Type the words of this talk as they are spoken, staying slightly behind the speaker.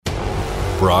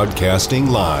Broadcasting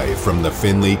live from the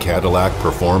Finley Cadillac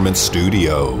Performance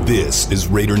Studio. This is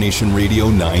Raider Nation Radio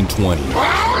 920.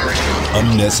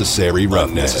 Unnecessary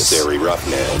Roughness. Unnecessary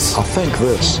Roughness. I think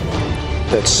this,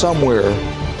 that somewhere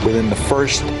within the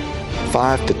first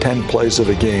 5 to 10 plays of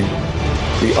the game,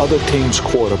 the other team's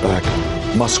quarterback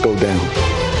must go down.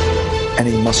 And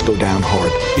he must go down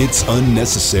hard. It's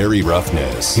Unnecessary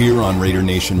Roughness here on Raider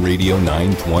Nation Radio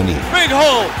 920. Big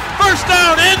hole, first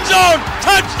down, end zone,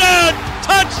 touchdown,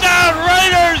 touchdown,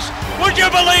 Raiders! Would you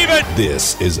believe it?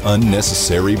 This is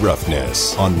Unnecessary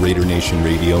Roughness on Raider Nation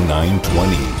Radio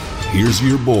 920. Here's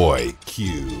your boy,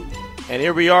 Q. And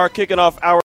here we are kicking off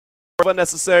our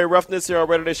Unnecessary Roughness here on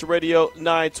Raider Nation Radio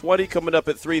 920, coming up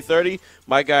at 3:30.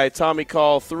 My guy Tommy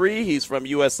Call 3, he's from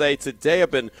USA Today. I've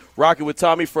been rocking with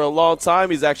Tommy for a long time.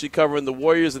 He's actually covering the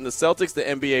Warriors and the Celtics, the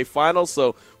NBA Finals,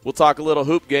 so we'll talk a little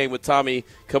hoop game with Tommy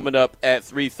coming up at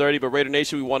 3:30. But Raider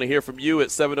Nation, we want to hear from you at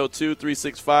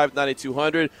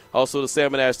 702-365-9200. Also the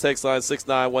Salmon Ash text line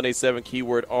 69187,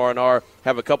 keyword R&R.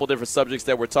 Have a couple different subjects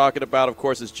that we're talking about. Of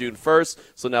course, it's June 1st,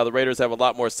 so now the Raiders have a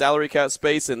lot more salary cap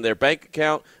space in their bank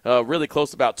account, really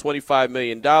close to about $25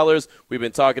 million. We've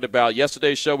been talking about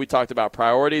yesterday's show. We talked about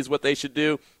priorities, what they should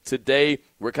do. Today,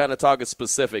 we're kind of talking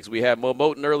specifics. We had Mo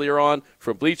Moton earlier on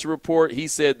from Bleacher Report. He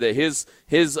said that his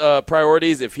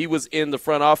priorities, if he was in the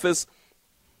front office,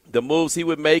 the moves he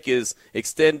would make is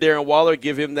extend Darren Waller,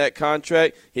 give him that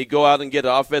contract. He'd go out and get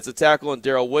an offensive tackle in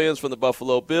Darrell Williams from the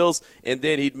Buffalo Bills, and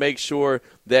then he'd make sure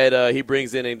that he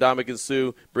brings in Ndamukong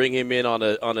Suh, bring him in on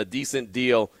a decent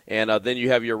deal, and then you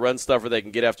have your run stuffer that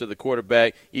can get after the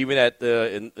quarterback. Even at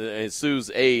in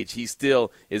Suh's age, he still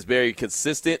is very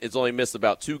consistent. It's only missed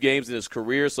about 2 games in his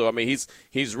career, so I mean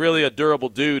he's really a durable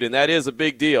dude, and that is a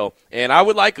big deal. And I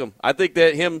would like him. I think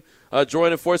that him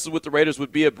joining forces with the Raiders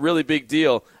would be a really big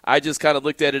deal. I just kind of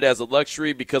looked at it as a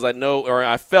luxury because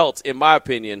I felt, in my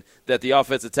opinion, that the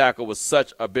offensive tackle was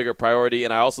such a bigger priority,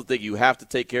 and I also think you have to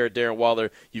take care of Darren Waller.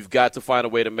 You've got to find a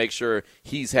way to make sure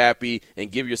he's happy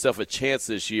and give yourself a chance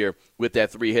this year with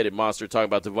that 3-headed monster, talking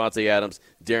about Devontae Adams,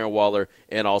 Darren Waller,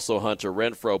 and also Hunter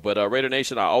Renfrow. But Raider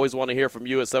Nation, I always want to hear from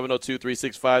you at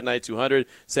 702-365-9200.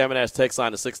 Salmon Ash text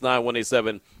line to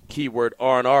 69187, keyword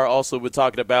R&R. Also, we're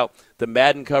talking about the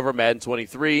Madden cover, Madden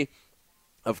 23.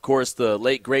 Of course, the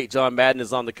late, great John Madden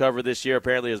is on the cover this year.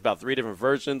 Apparently, there's about 3 different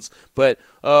versions. But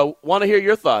want to hear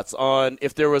your thoughts on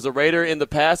if there was a Raider in the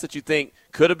past that you think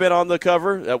could have been on the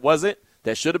cover, that wasn't,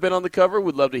 that should have been on the cover.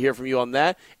 We'd love to hear from you on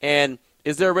that. And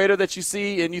is there a Raider that you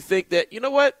see and you think that, you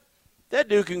know what, that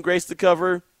dude can grace the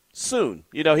cover soon?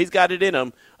 You know, he's got it in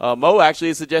him. Mo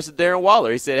actually suggested Darren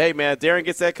Waller. He said, hey, man, if Darren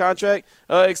gets that contract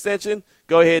extension,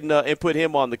 go ahead and put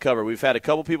him on the cover. We've had a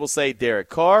couple people say Derek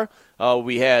Carr.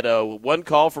 We had one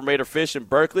call from Raider Fish in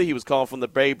Berkeley. He was calling from the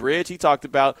Bay Bridge. He talked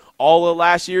about all of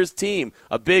last year's team,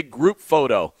 a big group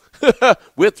photo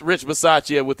with Rich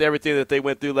Bisaccia, with everything that they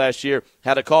went through last year.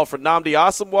 Had a call from Nnamdi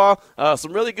Asomugha.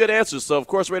 Some really good answers. So, of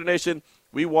course, Raider Nation,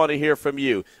 we want to hear from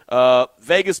you.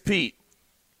 Vegas Pete,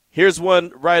 here's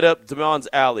one right up Damon's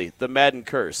alley, the Madden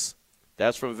curse.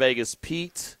 That's from Vegas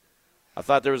Pete. I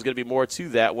thought there was going to be more to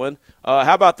that one.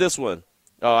 How about this one?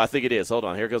 Oh, I think it is. Hold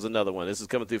on. Here goes another one. This is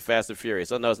coming through fast and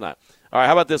furious. Oh, no, it's not. All right,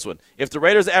 how about this one? If the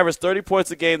Raiders average 30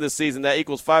 points a game this season, that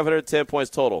equals 510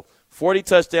 points total. 40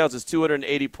 touchdowns is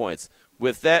 280 points.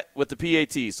 With the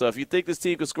PAT. So if you think this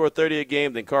team could score 30 a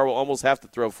game, then Carr will almost have to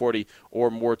throw 40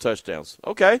 or more touchdowns.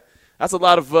 Okay. That's a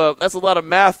lot of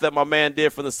math that my man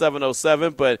did from the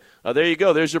 707, but there you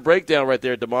go. There's your breakdown right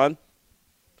there, Damon.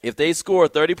 If they score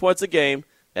 30 points a game,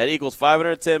 that equals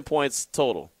 510 points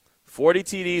total. 40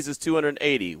 TDs is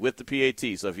 280 with the PAT.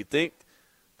 So if you think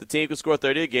the team can score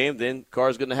 30 a game, then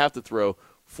Carr's going to have to throw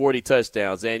 40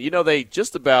 touchdowns. And, you know, they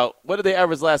just about – what did they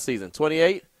average last season,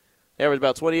 28? They averaged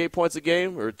about 28 points a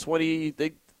game or 20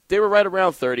 – they were right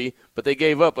around 30, but they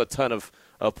gave up a ton of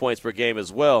points per game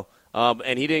as well.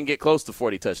 And he didn't get close to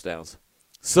 40 touchdowns.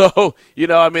 So, you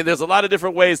know, I mean, there's a lot of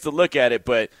different ways to look at it,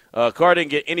 but Carr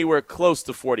didn't get anywhere close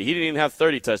to 40. He didn't even have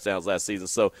 30 touchdowns last season.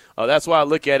 So that's why I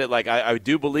look at it like I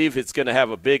do believe it's going to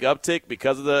have a big uptick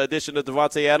because of the addition of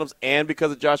Devontae Adams and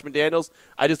because of Josh McDaniels.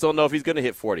 I just don't know if he's going to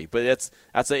hit 40. But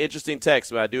that's an interesting text,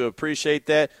 but I do appreciate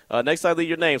that. Next time, leave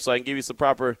your name so I can give you some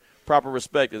proper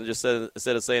respect and just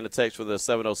instead of saying the text for the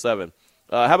 707.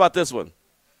 How about this one?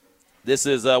 This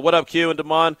is What Up, Q and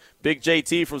Damon, Big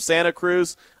JT from Santa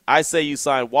Cruz. I say you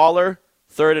sign Waller,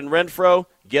 third and Renfrow,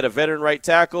 get a veteran right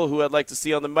tackle. Who I'd like to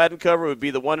see on the Madden cover would be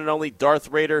the one and only Darth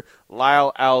Raider,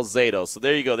 Lyle Alzado. So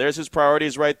there you go. There's his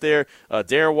priorities right there.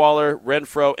 Darren Waller,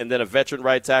 Renfrow, and then a veteran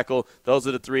right tackle. Those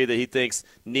are the 3 that he thinks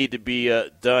need to be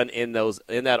done in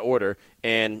that order.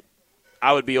 And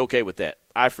I would be okay with that.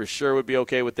 I for sure would be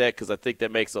okay with that because I think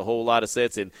that makes a whole lot of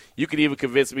sense. And you could even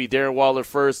convince me Darren Waller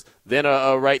first, then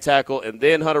a right tackle, and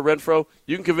then Hunter Renfrow.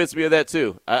 You can convince me of that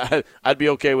too. I'd be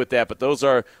okay with that. But those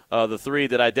are the three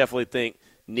that I definitely think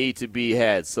need to be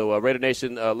had. So, Raider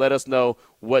Nation, let us know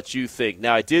what you think.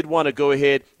 Now, I did want to go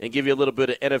ahead and give you a little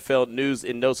bit of NFL news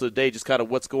and notes of the day, just kind of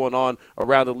what's going on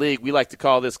around the league. We like to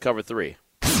call this Cover 3.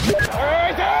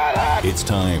 It's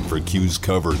time for Q's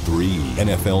Cover 3,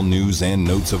 NFL news and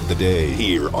notes of the day,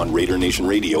 here on Raider Nation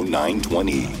Radio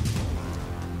 920.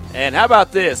 And how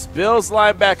about this? Bills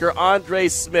linebacker Andre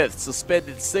Smith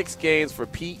suspended 6 games for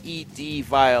PED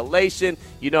violation.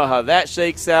 You know how that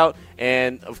shakes out.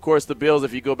 And, of course, the Bills,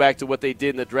 if you go back to what they did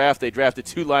in the draft, they drafted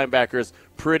 2 linebackers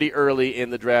pretty early in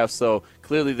the draft. So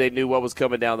clearly they knew what was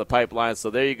coming down the pipeline.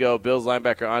 So there you go. Bills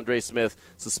linebacker Andre Smith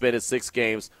suspended 6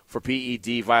 games for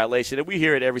PED violation. And we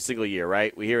hear it every single year,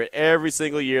 right? We hear it every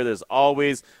single year. There's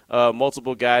always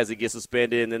multiple guys that get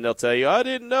suspended, and then they'll tell you, I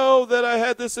didn't know that I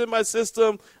had this in my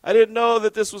system. I didn't know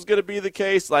that this was going to be the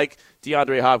case. Like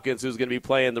DeAndre Hopkins, who's going to be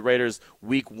playing the Raiders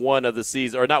week 1 of the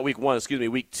season, or not week 1,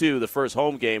 week 2, the first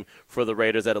home game for the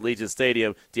Raiders at Allegiant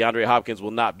Stadium. DeAndre Hopkins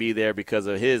will not be there because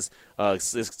of his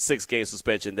 6-game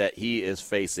suspension that he is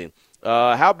facing.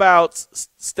 How about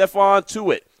Stephon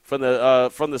Tuitt from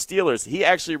the Steelers? He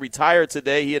actually retired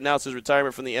today. He announced his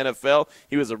retirement from the NFL.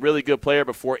 He was a really good player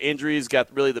before injuries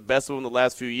got really the best of him the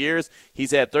last few years.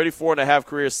 He's had 34.5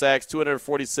 career sacks,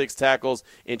 246 tackles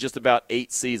in just about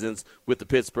 8 seasons with the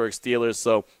Pittsburgh Steelers.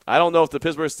 So I don't know if the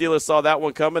Pittsburgh Steelers saw that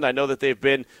one coming. I know that they've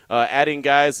been adding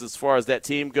guys as far as that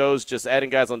team goes, just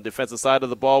adding guys on the defensive side of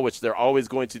the ball, which they're always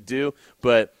going to do.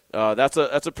 But that's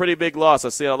a pretty big loss. I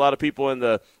see a lot of people in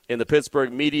the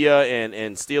Pittsburgh media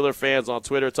and Steeler fans on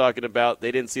Twitter talking about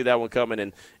they didn't see that one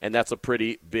coming, and that's a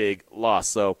pretty big loss.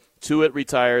 So Tuitt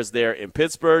retires there in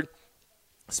Pittsburgh.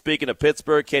 Speaking of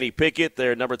Pittsburgh, Kenny Pickett,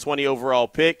 their number 20 overall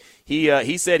pick,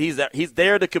 he said he's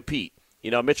there to compete. You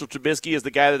know, Mitchell Trubisky is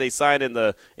the guy that they signed in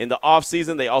the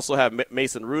offseason. They also have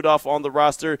Mason Rudolph on the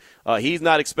roster. He's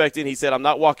not expecting. He said, I'm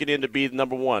not walking in to be the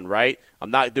number 1, right?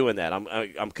 I'm not doing that.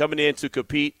 I'm coming in to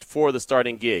compete for the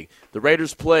starting gig. The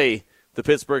Raiders play the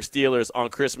Pittsburgh Steelers on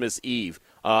Christmas Eve.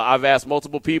 I've asked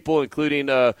multiple people, including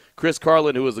Chris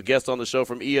Carlin, who was a guest on the show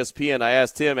from ESPN. I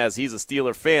asked him, as he's a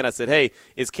Steeler fan, I said, hey,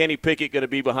 is Kenny Pickett going to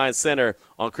be behind center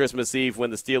on Christmas Eve when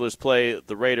the Steelers play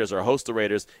the Raiders or host the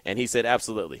Raiders? And he said,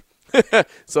 absolutely.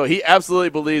 So he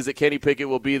absolutely believes that Kenny Pickett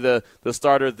will be the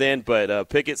starter then, but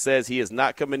Pickett says he is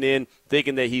not coming in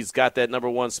thinking that he's got that number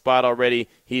 1 spot already.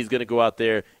 He's going to go out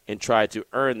there and try to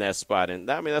earn that spot. And,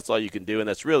 I mean, that's all you can do, and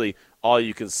that's really all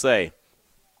you can say.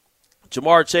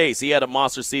 Jamar Chase, he had a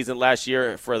monster season last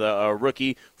year for the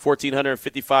rookie,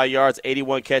 1,455 yards,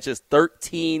 81 catches,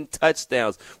 13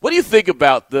 touchdowns. What do you think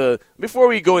about before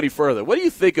we go any further, what do you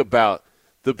think about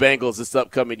the Bengals this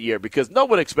upcoming year? Because no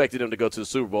one expected them to go to the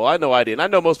Super Bowl. I know I didn't. I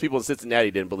know most people in Cincinnati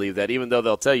didn't believe that, even though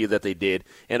they'll tell you that they did.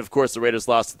 And, of course, the Raiders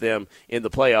lost to them in the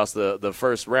playoffs, the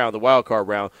first round, the wild card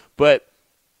round. But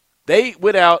they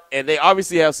went out, and they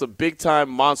obviously have some big-time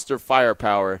monster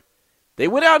firepower. They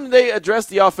went out and they addressed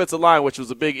the offensive line, which was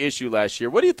a big issue last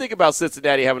year. What do you think about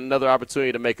Cincinnati having another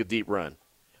opportunity to make a deep run?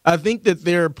 I think that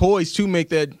they're poised to make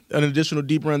that an additional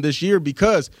deep run this year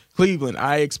because Cleveland,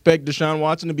 I expect Deshaun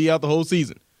Watson to be out the whole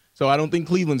season. So I don't think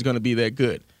Cleveland's going to be that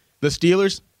good. The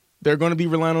Steelers, they're going to be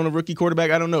relying on a rookie quarterback.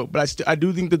 I don't know. But I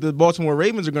do think that the Baltimore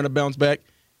Ravens are going to bounce back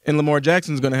and Lamar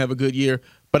Jackson's going to have a good year.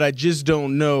 But I just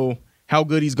don't know how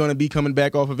good he's going to be coming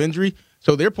back off of injury.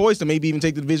 So they're poised to maybe even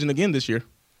take the division again this year.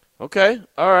 Okay.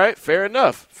 All right. Fair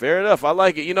enough. I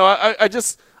like it. You know,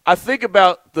 I think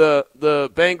about the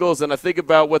Bengals and I think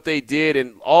about what they did,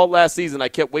 and all last season I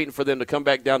kept waiting for them to come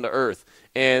back down to earth.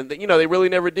 And, you know, they really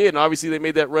never did. And obviously they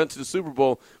made that run to the Super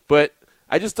Bowl. But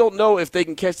I just don't know if they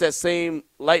can catch that same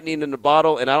lightning in the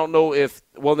bottle. And I don't know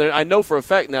I know for a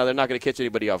fact now they're not going to catch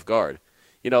anybody off guard.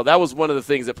 You know, that was one of the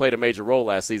things that played a major role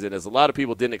last season, is a lot of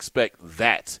people didn't expect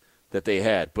that they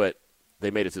had. But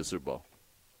they made it to the Super Bowl.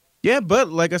 Yeah, but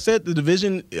like I said, the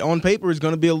division on paper is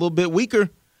going to be a little bit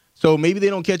weaker. So maybe they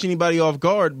don't catch anybody off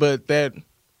guard, but that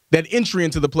entry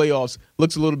into the playoffs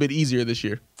looks a little bit easier this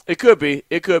year. It could be.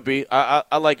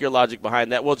 I like your logic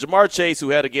behind that. Well, Jamar Chase, who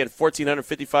had, again,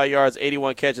 1,455 yards,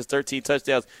 81 catches, 13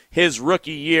 touchdowns, his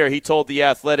rookie year, he told The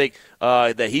Athletic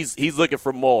that he's looking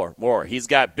for more. He's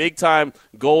got big-time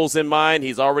goals in mind.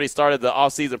 He's already started the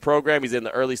offseason program. He's in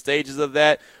the early stages of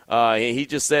that. And he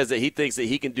just says that he thinks that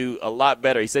he can do a lot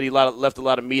better. He said he left a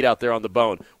lot of meat out there on the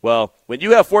bone. Well, when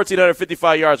you have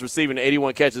 1,455 yards receiving,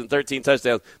 81 catches, and 13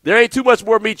 touchdowns, there ain't too much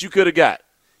more meat you could have got.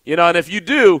 You know, and if you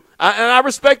do, and I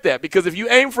respect that, because if you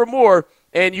aim for more,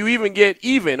 and you even get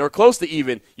even or close to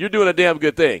even, you're doing a damn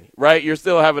good thing, right? You're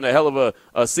still having a hell of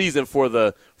a season for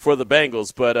the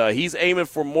Bengals, but he's aiming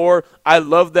for more. I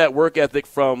love that work ethic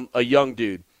from a young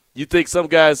dude. You think some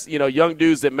guys, young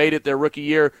dudes that made it their rookie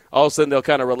year, all of a sudden they'll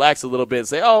kind of relax a little bit and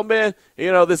say, oh, man,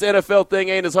 this NFL thing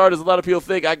ain't as hard as a lot of people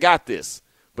think. I got this.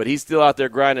 But he's still out there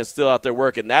grinding, still out there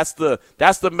working. That's the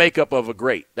makeup of a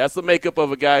great. That's the makeup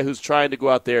of a guy who's trying to go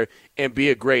out there and be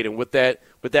a great. And with that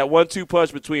 1-2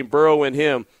 punch between Burrow and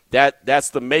him, that's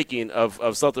the making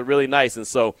of something really nice. And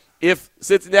so if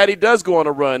Cincinnati does go on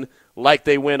a run like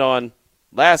they went on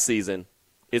last season,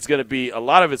 it's going to be a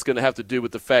lot of it's going to have to do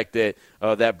with the fact that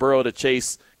that Burrow to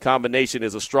Chase combination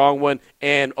is a strong one.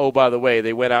 And, oh, by the way,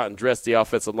 they went out and dressed the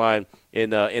offensive line in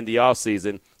the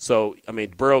offseason. So,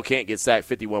 Burrow can't get sacked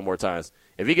 51 more times.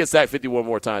 If he gets sacked 51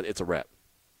 more times, it's a wrap.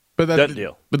 Done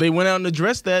deal. But they went out and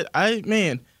addressed that.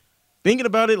 Thinking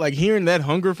about it, like hearing that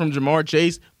hunger from Jamar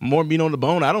Chase, more meat on the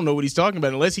bone, I don't know what he's talking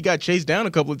about. Unless he got chased down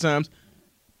a couple of times,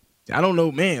 I don't know,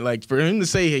 man. Like, for him to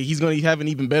say, hey, he's going to have an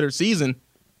even better season,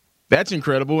 that's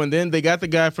incredible. And then they got the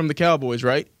guy from the Cowboys,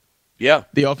 right? Yeah.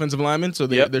 The offensive lineman. So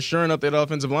they're shoring up that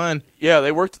offensive line. Yeah,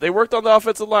 they worked on the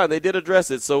offensive line. They did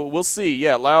address it. So we'll see.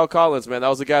 Yeah, Lyle Collins, man, that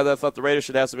was a guy that I thought the Raiders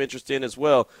should have some interest in as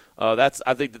well. I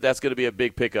think that's going to be a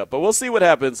big pickup. But we'll see what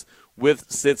happens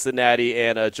with Cincinnati.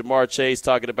 And Jamar Chase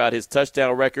talking about his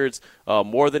touchdown records,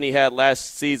 more than he had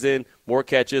last season, more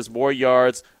catches, more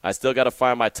yards. I still got to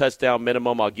find my touchdown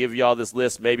minimum. I'll give you all this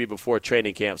list maybe before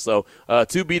training camp. So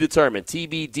to be determined,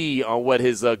 TBD on what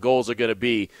his goals are going to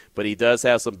be. But he does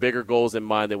have some bigger goals in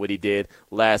mind than what he did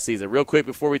last season. Real quick,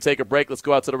 before we take a break, let's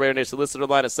go out to the Raider Nation listener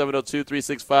line at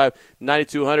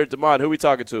 702-365-9200. Damon, who are we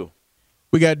talking to?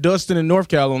 We got Dustin in North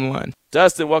Cal on the line.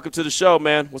 Dustin, welcome to the show,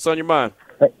 man. What's on your mind?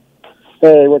 Hey,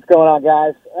 what's going on,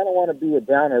 guys? I don't want to be a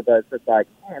downer, but it's just like,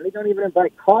 man, they don't even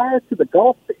invite cars to the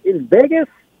golf in Vegas?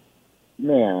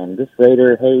 Man, this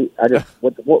Raider hate.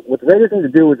 What the Raiders need to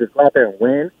do is just go out there and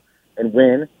win, and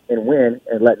win, and win,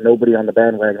 and let nobody on the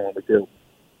bandwagon when we do.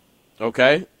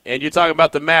 Okay. And you're talking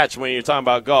about the match when you're talking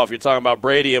about golf. You're talking about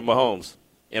Brady and Mahomes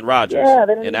and Rodgers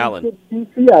and Allen. Get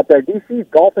DC out there. DC's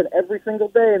golfing every single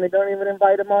day, and they don't even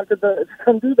invite him on to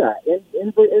come do that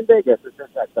in Vegas. It's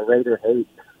just like the Raider hate.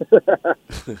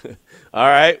 All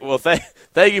right. Well,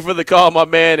 thank you for the call, my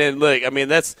man. And look,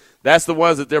 that's the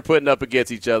ones that they're putting up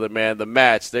against each other, man. The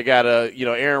match. They got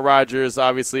Aaron Rodgers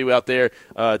obviously out there,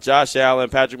 Josh Allen,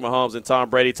 Patrick Mahomes, and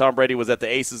Tom Brady. Tom Brady was at the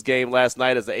Aces game last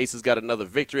night as the Aces got another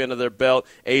victory under their belt.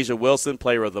 Asia Wilson,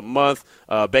 Player of the Month.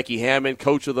 Becky Hammond,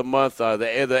 Coach of the Month.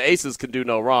 The Aces can do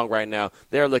no wrong right now.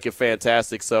 They're looking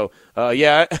fantastic. So,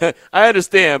 I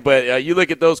understand, but you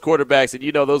look at those quarterbacks, and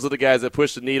those are the guys that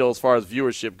push the needle as far as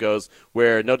viewership goes,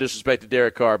 where no disrespect to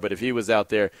Derek Carr, but if he was out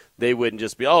there, they wouldn't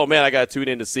just be, oh, man, I got to tune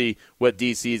in to see what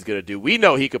DC is going to do. We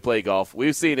know he could play golf.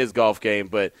 We've seen his golf game,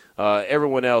 but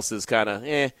everyone else is kind of,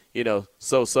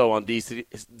 so-so on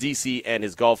DC and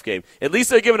his golf game. At least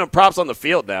they're giving him props on the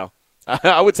field now.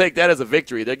 I would take that as a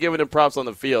victory. They're giving him props on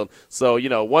the field. So,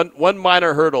 one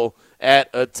minor hurdle at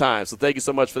a time. So thank you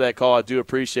so much for that call. I do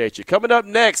appreciate you. Coming up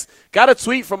next, got a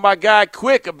tweet from my guy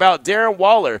Quick about Darren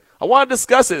Waller. I want to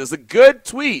discuss it. It's a good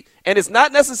tweet, and it's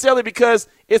not necessarily because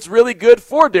it's really good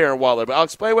for Darren Waller, but I'll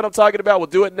explain what I'm talking about. We'll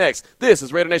do it next. This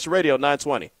is Raider Nation Radio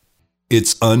 920.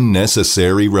 It's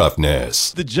Unnecessary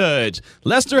Roughness. The judge,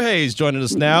 Lester Hayes, joining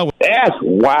us now. That's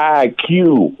why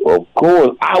Q, of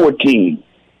course, our team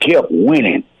kept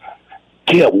winning,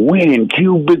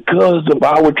 Q, because of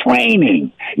our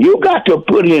training. You got to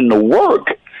put in the work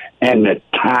and the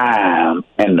time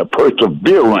and the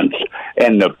perseverance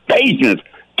and the patience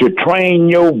to train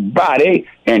your body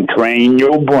and train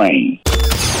your brain.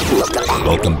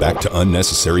 Welcome back to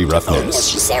Unnecessary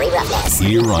Roughness.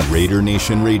 Here on Raider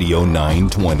Nation Radio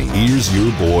 920. Here's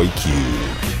your boy Q.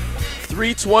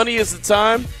 3:20 is the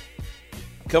time.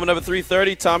 Coming up at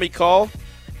 3:30, Tommy Call.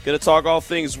 Going to talk all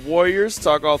things Warriors,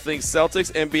 talk all things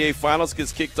Celtics. NBA Finals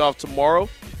gets kicked off tomorrow.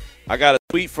 I got a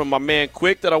tweet from my man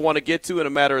Quick that I want to get to in a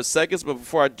matter of seconds. But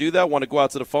before I do that, I want to go out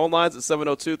to the phone lines at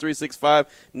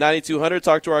 702-365-9200.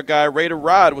 Talk to our guy, Raider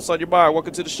Rod. What's on your mind?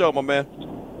 Welcome to the show, my man.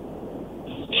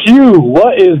 Q,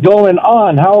 what is going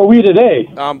on? How are we today?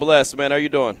 I'm blessed, man. How you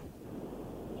doing?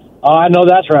 I know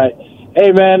that's right.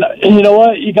 Hey, man, you know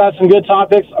what? You got some good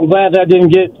topics. I'm glad that I didn't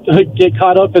get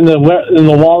caught up in the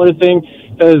Waller thing.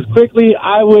 Because quickly,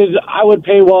 I would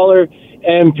pay Waller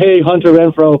and pay Hunter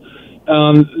Renfrow.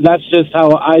 That's just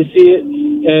how I see it.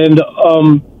 And,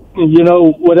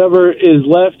 whatever is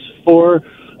left for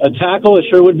a tackle, it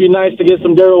sure would be nice to get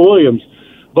some Darrell Williams.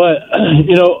 But,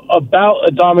 about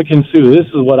Ndamukong Suh, this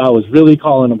is what I was really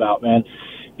calling about, man.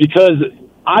 Because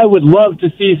I would love to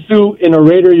see Sue in a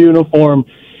Raider uniform,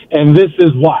 and this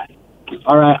is why.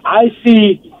 All right, I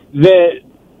see that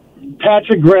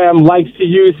Patrick Graham likes to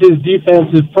use his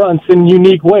defensive fronts in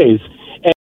unique ways.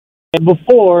 And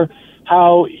before,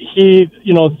 how he,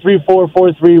 3-4,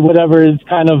 4-3, whatever, is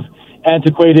kind of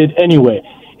antiquated anyway.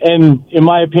 And in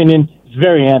my opinion, it's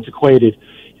very antiquated.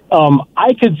 I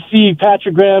could see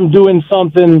Patrick Graham doing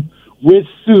something with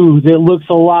Sue that looks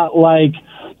a lot like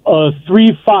a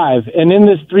 3-5. And in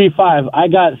this 3-5, I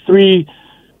got three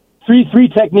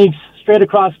techniques straight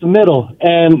across the middle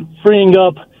and freeing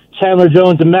up Chandler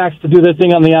Jones and Max to do their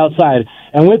thing on the outside.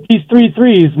 And with these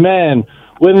 3-3s, man,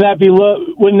 wouldn't that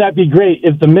be great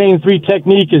if the main 3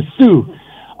 technique is Sue?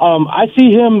 I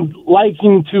see him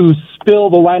liking to spill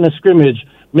the line of scrimmage,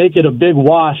 make it a big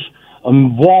wash, a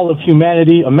wall of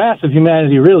humanity, a massive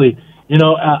humanity, really.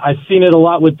 I've seen it a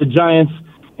lot with the Giants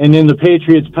and in the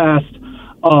Patriots past.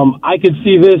 I could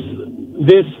see this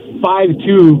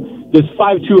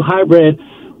 5-2 hybrid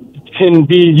can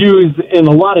be used in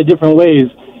a lot of different ways.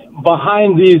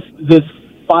 Behind this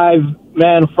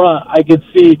 5-man front, I could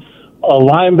see a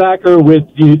linebacker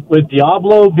with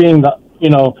Diablo being the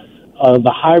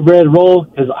hybrid role,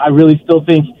 because I really still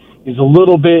think he's a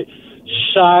little bit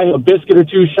shy, a biscuit or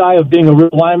two shy of being a real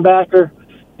linebacker.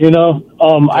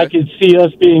 I could see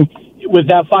us being with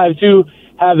that 5-2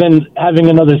 having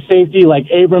another safety like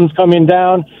Abrams coming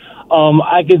down.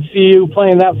 I could see you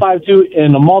playing that 5-2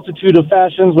 in a multitude of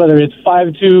fashions, whether it's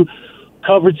 5-2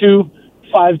 cover 2,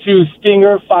 5-2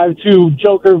 stinger, 5-2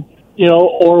 joker,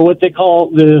 or what they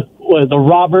call the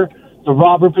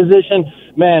robber position.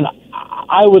 Man,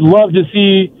 I would love to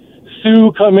see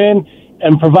Sue come in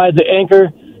and provide the anchor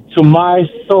to my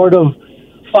sort of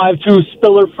 5-2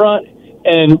 spiller front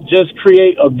and just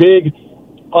create a big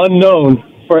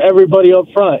unknown for everybody up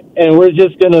front. And we're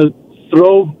just going to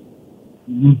throw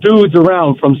dudes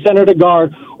around from center to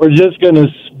guard. We're just going to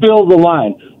spill the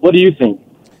line. What do you think?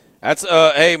 That's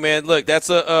hey man, look, that's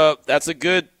a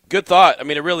good thought. I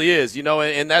mean, it really is,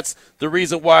 and that's the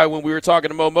reason why when we were talking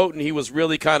to Mo Moton, he was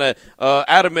really kind of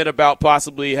adamant about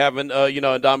possibly having,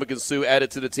 Ndamukong Suh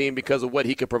added to the team because of what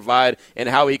he could provide and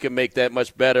how he can make that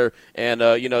much better. And,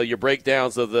 your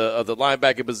breakdowns of the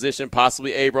linebacker position,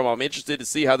 possibly Abram. I'm interested to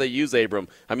see how they use Abram.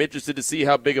 I'm interested to see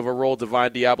how big of a role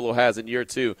Divine Diablo has in year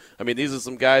 2. I mean, these are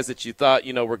some guys that you thought,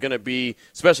 were going to be,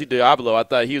 especially Diablo, I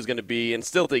thought he was going to be and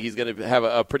still think he's going to have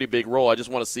a pretty big role. I just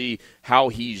want to see how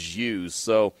he's used.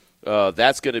 So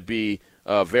that's going to be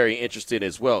very interesting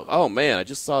as well. Oh, man, I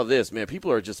just saw this. Man,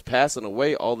 people are just passing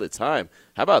away all the time.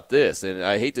 How about this? And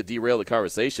I hate to derail the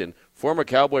conversation. Former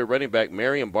Cowboy running back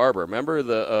Marion Barber. Remember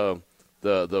the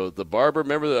barber?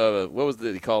 Remember what was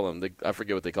they call him? I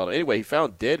forget what they called him. Anyway, he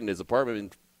found dead in his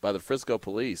apartment by the Frisco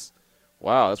police.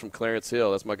 Wow, that's from Clarence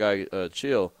Hill. That's my guy,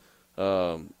 Chill.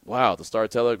 Wow, the Star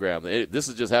Telegram. This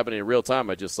is just happening in real time.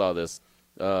 I just saw this.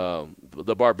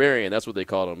 The Barbarian, that's what they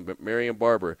called him, Marion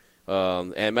Barber.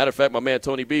 And matter of fact, my man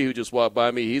Tony B, who just walked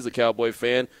by me, he's a Cowboy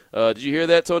fan. Did you hear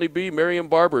that, Tony B? Marion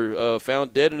Barber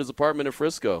found dead in his apartment in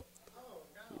Frisco.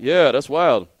 Yeah, that's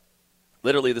wild.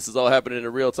 Literally, this is all happening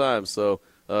in real time. So,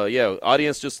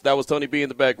 audience, that was Tony B in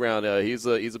the background. He's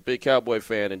a big Cowboy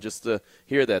fan, and just to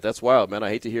hear that's wild, man. I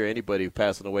hate to hear anybody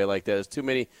passing away like that. There's too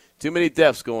many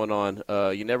deaths going on.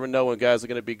 You never know when guys are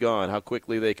going to be gone, how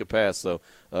quickly they could pass. So,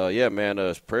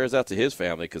 man, prayers out to his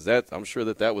family, because I'm sure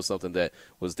that was something that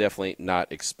was definitely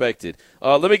not expected.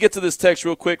 Let me get to this text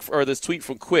real quick, or this tweet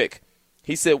from Quick.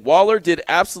 He said, Waller did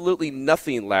absolutely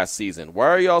nothing last season. Why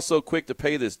are y'all so quick to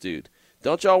pay this dude?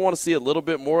 Don't y'all want to see a little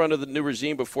bit more under the new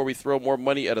regime before we throw more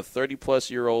money at a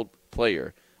 30-plus-year-old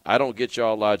player? I don't get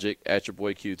y'all logic at your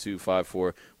boy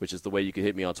Q254, which is the way you can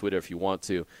hit me on Twitter if you want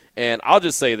to. And I'll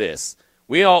just say this.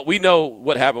 We know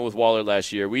what happened with Waller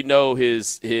last year. We know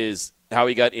his how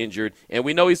he got injured, and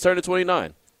we know he's turning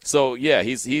 29. So, yeah,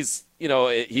 he's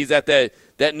at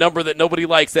that number that nobody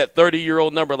likes, that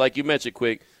 30-year-old number like you mentioned,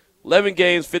 Quick. 11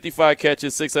 games, 55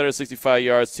 catches, 665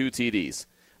 yards, 2 TDs.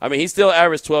 I mean, he still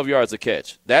averaged 12 yards a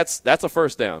catch. That's a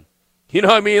first down. You know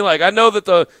what I mean? Like, I know that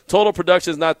the total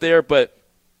production is not there, but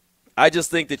I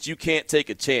just think that you can't take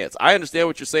a chance. I understand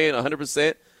what you're saying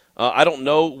 100%. I don't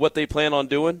know what they plan on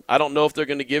doing. I don't know if they're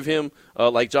going to give him,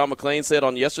 like John McClain said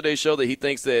on yesterday's show, that he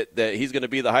thinks that he's going to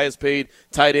be the highest paid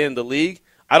tight end in the league.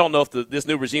 I don't know if this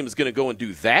new regime is going to go and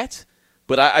do that.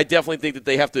 But I definitely think that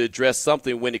they have to address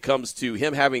something when it comes to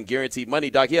him having guaranteed money.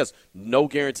 Doc, he has no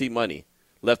guaranteed money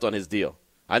left on his deal.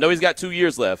 I know he's got 2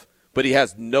 years left, but he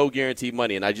has no guaranteed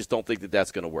money, and I just don't think that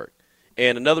that's going to work.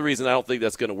 And another reason I don't think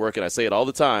that's going to work, and I say it all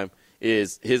the time,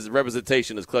 is his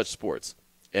representation is Clutch Sports.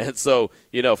 And so,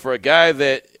 for a guy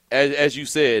that, as you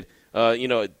said,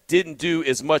 didn't do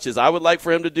as much as I would like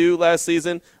for him to do last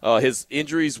season. His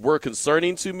injuries were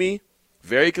concerning to me,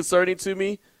 very concerning to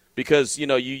me, because, you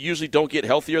usually don't get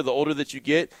healthier the older that you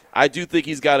get. I do think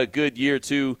he's got a good year or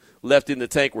two left in the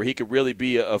tank where he could really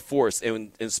be a force.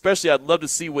 And especially I'd love to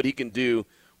see what he can do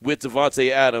with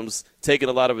Devontae Adams taking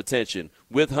a lot of attention,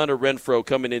 with Hunter Renfrow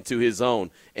coming into his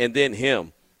own, and then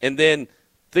him. And then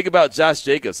think about Josh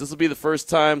Jacobs. This will be the first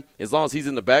time, as long as he's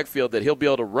in the backfield, that he'll be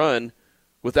able to run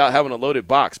without having a loaded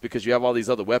box because you have all these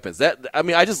other weapons.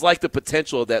 I just like the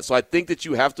potential of that. So I think that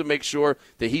you have to make sure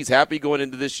that he's happy going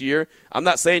into this year. I'm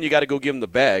not saying you got to go give him the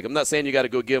bag. I'm not saying you got to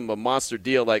go give him a monster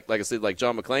deal like I said, like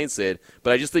John McClain said.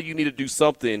 But I just think you need to do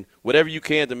something, whatever you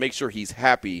can, to make sure he's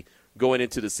happy going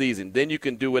into the season. Then you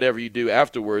can do whatever you do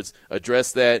afterwards,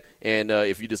 address that, and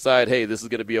if you decide, hey, this is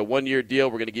going to be a one-year deal,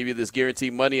 we're going to give you this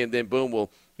guaranteed money, and then boom,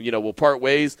 we'll part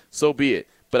ways, so be it.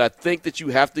 But I think that you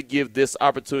have to give this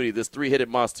opportunity, this three-headed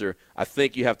monster, I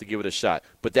think you have to give it a shot.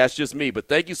 But that's just me. But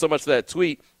thank you so much for that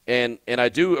tweet, and I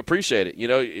do appreciate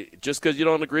it. Just because you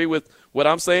don't agree with what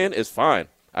I'm saying is fine.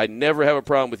 I never have a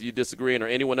problem with you disagreeing or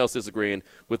anyone else disagreeing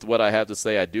with what I have to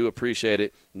say. I do appreciate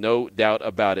it, no doubt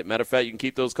about it. Matter of fact, you can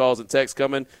keep those calls and texts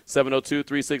coming,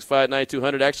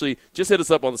 702-365-9200. Actually, just hit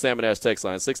us up on the Salmon Ash text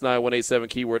line, 69187,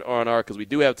 keyword R&R, because we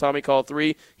do have Tommy Call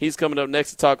 3. He's coming up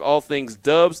next to talk all things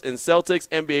Dubs and Celtics.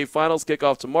 NBA Finals kick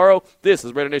off tomorrow. This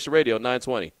is Raider Nation Radio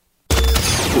 920.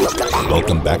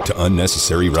 Welcome back to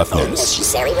Unnecessary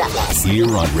Roughness. Here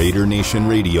on Raider Nation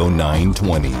Radio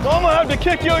 920. I'm going to have to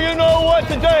kick you know what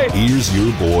today. Here's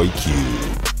your boy Q.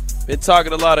 Been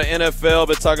talking a lot of NFL,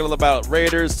 been talking about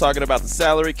Raiders, talking about the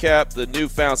salary cap, the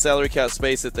newfound salary cap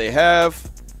space that they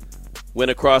have. Went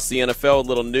across the NFL, a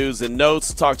little news and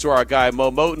notes. Talked to our guy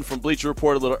Mo Moten from Bleacher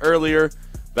Report a little earlier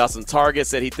about some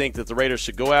targets that he thinks that the Raiders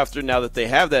should go after now that they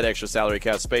have that extra salary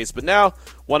cap space. But now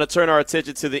want to turn our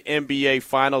attention to the NBA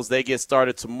Finals. They get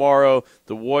started tomorrow.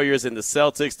 The Warriors and the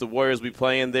Celtics. The Warriors will be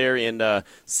playing there in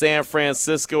San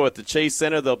Francisco at the Chase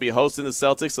Center. They'll be hosting the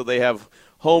Celtics, so they have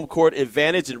home court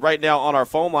advantage. And right now on our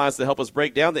phone lines to help us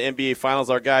break down the NBA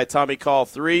Finals, our guy Tommy Call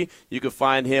 3. You can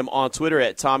find him on Twitter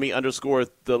at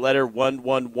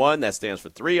Tommy_111. That stands for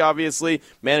 3, obviously.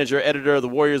 Manager, editor of the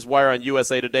Warriors Wire on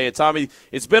USA Today. And Tommy,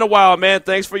 it's been a while, man.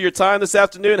 Thanks for your time this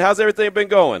afternoon. How's everything been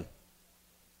going?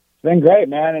 It's been great,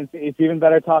 man. It's even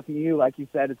better talking to you. Like you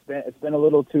said, it's been a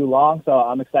little too long, so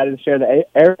I'm excited to share the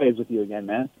airwaves with you again,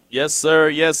 man. Yes, sir.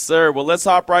 Yes, sir. Well, let's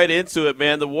hop right into it,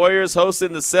 man. The Warriors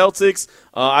hosting the Celtics.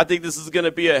 I think this is going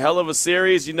to be a hell of a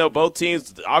series. Both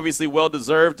teams obviously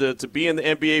well-deserved to be in the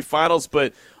NBA Finals.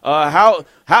 But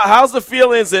how's the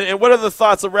feelings and what are the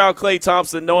thoughts around Klay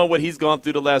Thompson, knowing what he's gone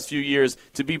through the last few years,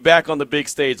 to be back on the big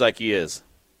stage like he is?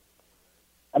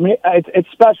 I mean, it's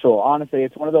special, honestly.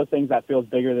 It's one of those things that feels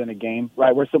bigger than a game,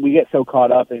 right? We get so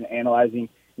caught up in analyzing,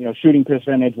 shooting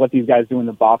percentage, what these guys do in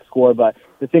the box score. But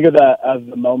to think of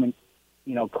the moment,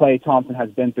 Klay Thompson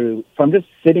has been through from just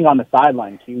sitting on the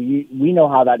sideline. We know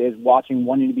how that is,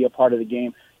 wanting to be a part of the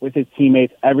game with his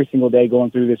teammates every single day,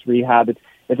 going through this rehab.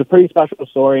 It's a pretty special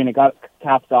story, and it got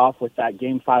capped off with that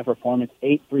Game 5 performance,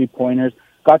 8 3-pointers.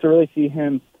 Got to really see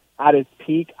him at his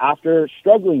peak after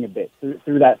struggling a bit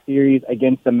through that series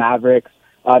against the Mavericks,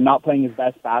 not playing his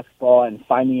best basketball and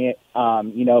finding it,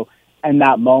 in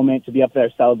that moment to be up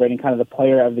there celebrating, kind of the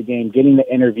player of the game, getting the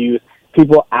interviews,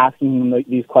 people asking him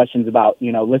these questions about,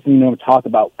 listening to him talk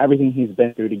about everything he's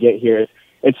been through to get here.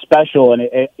 It's special, and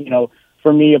it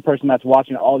for me, a person that's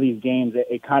watching all these games,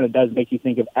 it kind of does make you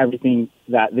think of everything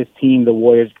that this team, the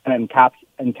Warriors, kind of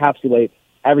encapsulates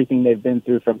everything they've been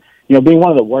through from, being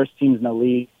one of the worst teams in the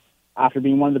league after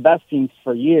being one of the best teams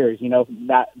for years.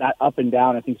 That up and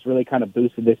down, I think, has really kind of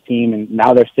boosted this team, and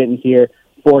now they're sitting here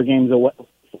 4 wins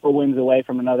away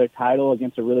from another title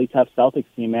against a really tough Celtics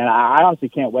team, man. I honestly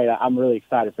can't wait. I'm really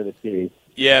excited for this series.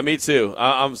 Yeah, me too.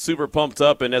 I'm super pumped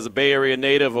up, and as a Bay Area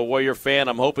native, a Warrior fan,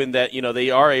 I'm hoping that they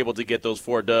are able to get those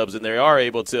 4 dubs and they are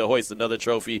able to hoist another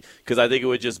trophy, because I think it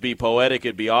would just be poetic.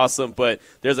 It'd be awesome. But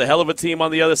there's a hell of a team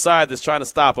on the other side that's trying to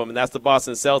stop them, and that's the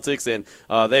Boston Celtics, and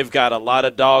they've got a lot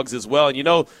of dogs as well.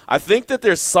 And I think that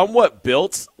they're somewhat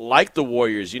built like the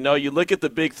Warriors. You look at the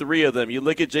big 3 of them. You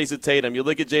look at Jason Tatum. You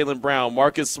look at Jaylen Brown,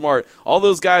 Marcus Smart. All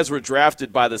those guys were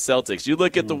drafted by the Celtics. You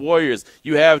look at the Warriors.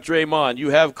 You have Draymond.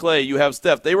 You have Klay. You have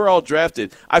Steph. They were all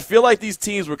drafted. I feel like these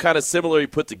teams were kind of similarly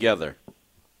put together.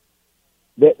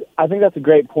 I think that's a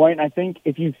great point. I think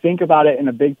if you think about it in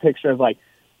a big picture of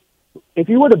if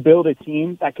you were to build a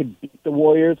team that could beat the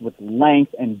Warriors with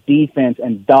length and defense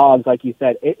and dogs, like you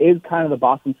said, it is kind of the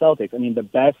Boston Celtics. I mean, the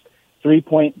best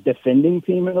 3-point defending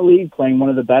team in the league, playing one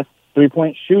of the best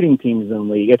three-point shooting teams in the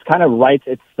league. It's kind of writes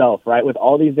itself, right, with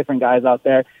all these different guys out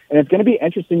there. And it's going to be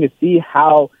interesting to see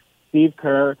how Steve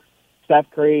Kerr, Steph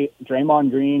Curry,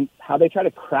 Draymond Green, how they try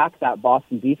to crack that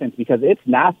Boston defense, because it's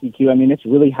nasty, Q. I mean, it's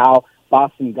really how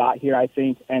Boston got here, I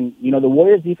think. And, you know, the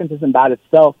Warriors defense isn't bad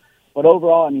itself, but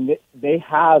overall, I mean, they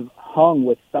have hung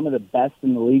with some of the best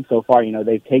in the league so far. You know,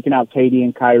 they've taken out KD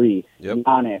and Kyrie,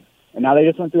 Giannis, and now they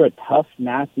just went through a tough,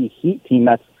 nasty Heat team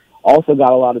that's also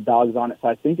got a lot of dogs on it. So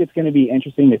I think it's going to be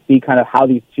interesting to see kind of how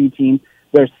these two teams,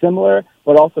 they're similar,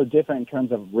 but also different in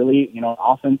terms of really, you know, an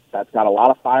offense that's got a lot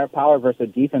of firepower versus a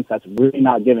defense that's really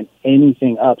not giving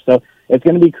anything up. So it's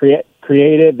going to be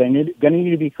creative. They're going to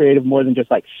need to be creative more than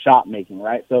just like shot making,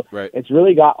 right? So It's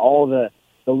really got all the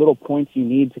little points you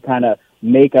need to kind of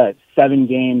make a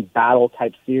 7-game battle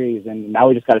type series, and now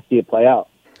we just got to see it play out.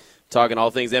 Talking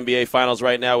all things NBA Finals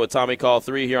right now with Tommy Call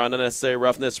 3 here on Unnecessary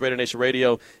Roughness, Raider Nation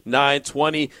Radio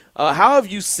 920. How have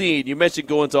you seen, you mentioned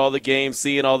going to all the games,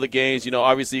 seeing all the games, you know,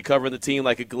 obviously covering the team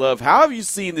like a glove. How have you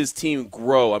seen this team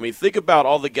grow? I mean, think about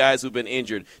all the guys who've been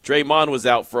injured. Draymond was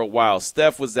out for a while.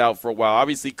 Steph was out for a while.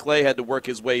 Obviously, Klay had to work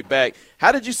his way back.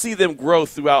 How did you see them grow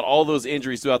throughout all those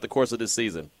injuries throughout the course of this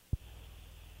season?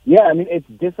 Yeah, I mean, it's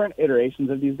different iterations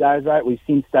of these guys, right? We've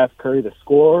seen Steph Curry the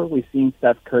scorer. We've seen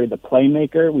Steph Curry the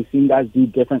playmaker. We've seen guys do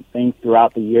different things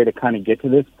throughout the year to kind of get to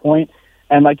this point.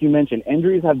 And like you mentioned,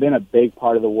 injuries have been a big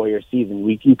part of the Warriors season.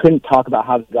 You couldn't talk about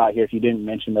how they got here if you didn't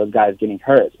mention those guys getting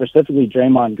hurt, specifically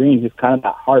Draymond Green, who's kind of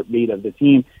that heartbeat of the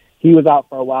team. He was out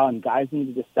for a while, and guys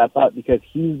needed to step up because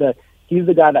he's the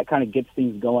guy that kind of gets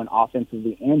things going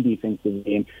offensively and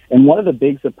defensively. And one of the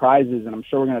big surprises, and I'm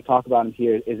sure we're going to talk about him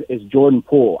here, is Jordan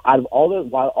Poole.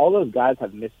 While all those guys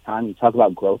have missed time, you talk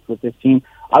about growth with this team,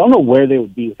 I don't know where they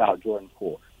would be without Jordan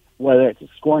Poole. Whether it's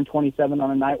scoring 27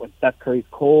 on a night when Steph Curry's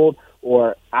cold,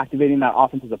 or activating that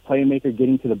offense as a playmaker,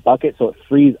 getting to the bucket so it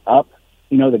frees up,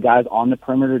 you know, the guys on the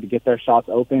perimeter to get their shots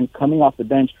open, coming off the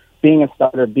bench, being a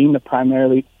starter, being the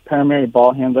primary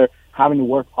ball handler, having to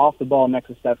work off the ball next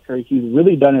to Steph Curry. He's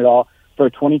really done it all for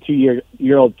a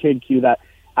 22-year-old kid, Q, that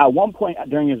at one point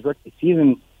during his rookie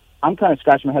season, I'm kind of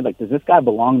scratching my head like, does this guy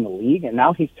belong in the league? And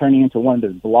now he's turning into one of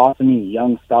those blossoming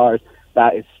young stars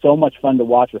that is so much fun to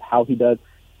watch with how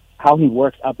he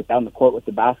works up and down the court with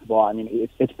the basketball. I mean,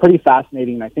 it's pretty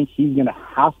fascinating, and I think he's going to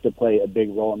have to play a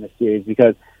big role in this series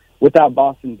because without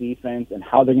Boston defense and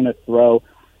how they're going to throw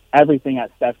everything at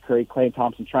Steph Curry, Klay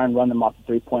Thompson, try and run them off the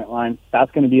three-point line,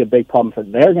 that's going to be a big problem for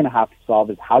they're going to have to solve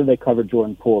is how do they cover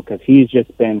Jordan Poole, because he's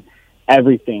just been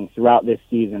everything throughout this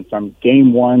season from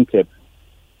game 1 to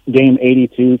game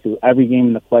 82 to every game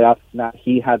in the playoffs. That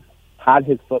he has had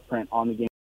his footprint on the game,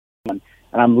 and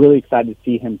I'm really excited to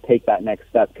see him take that next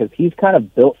step because he's kind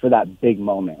of built for that big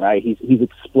moment, right? He's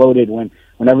exploded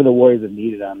whenever the Warriors have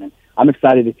needed him, and I'm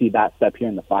excited to see that step here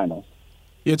in the finals.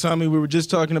 Yeah, Tommy, we were just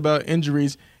talking about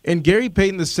injuries. And Gary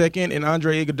Payton II and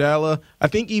Andre Iguodala, I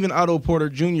think even Otto Porter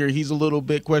Jr., he's a little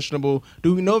bit questionable.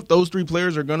 Do we know if those three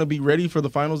players are going to be ready for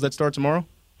the finals that start tomorrow?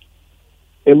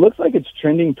 It looks like it's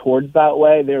trending towards that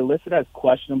way. They're listed as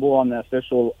questionable on the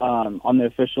official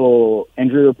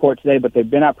injury report today, but they've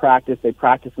been at practice. They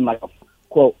practiced in like a,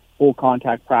 quote, full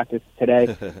contact practice today,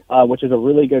 which is a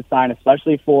really good sign,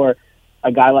 especially for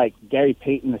a guy like Gary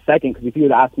Payton II, because if you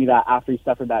had asked me that after he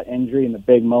suffered that injury in the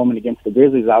big moment against the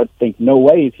Grizzlies, I would think no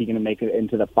way is he going to make it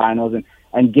into the finals.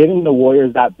 And giving the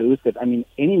Warriors that boost, I mean,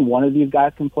 any one of these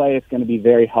guys can play, it's going to be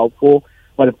very helpful.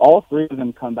 But if all three of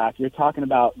them come back, you're talking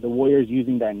about the Warriors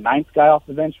using their 9th guy off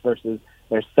the bench versus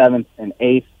their 7th and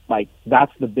 8th. Like,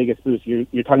 that's the biggest boost.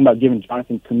 You're talking about giving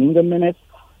Jonathan Kuminga minutes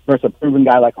versus a proven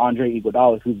guy like Andre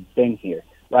Iguodala who's been here.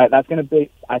 Right, that's going to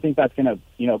be. I think that's going to,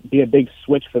 be a big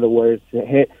switch for the Warriors to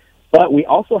hit. But we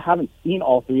also haven't seen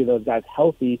all three of those guys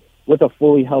healthy with a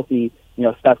fully healthy,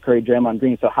 Steph Curry, Draymond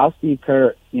Green. So how Steve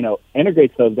Kerr,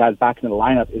 integrates those guys back into the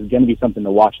lineup is going to be something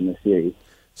to watch in this series.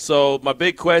 So my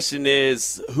big question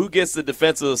is, who gets the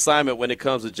defensive assignment when it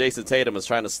comes to Jason Tatum is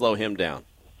trying to slow him down?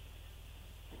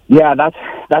 Yeah,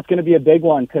 that's going to be a big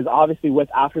one because obviously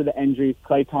after the injuries,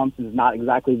 Klay Thompson is not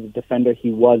exactly the defender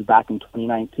he was back in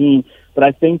 2019. But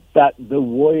I think that the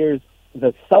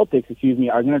Celtics,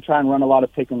 are going to try and run a lot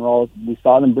of pick and rolls. We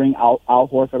saw them bring Al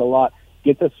Horford a lot,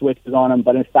 get the switches on him.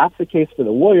 But if that's the case for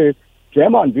the Warriors,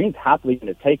 Draymond Green's happily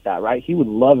going to take that, right? He would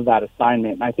love that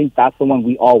assignment. And I think that's the one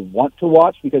we all want to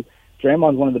watch because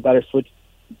Draymond's one of the better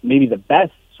maybe the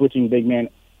best switching big man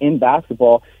in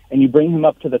basketball, and you bring him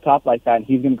up to the top like that, and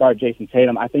he's going to guard Jason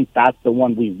Tatum. I think that's the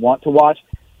one we want to watch.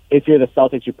 If you're the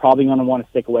Celtics, you're probably going to want to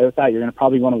stick away with that. You're going to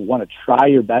probably want to try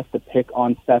your best to pick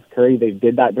on Steph Curry. They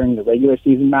did that during the regular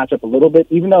season matchup a little bit,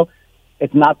 even though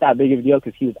it's not that big of a deal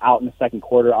because he was out in the second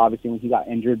quarter, obviously, when he got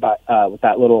injured with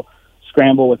that little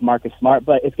scramble with Marcus Smart.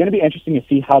 But it's going to be interesting to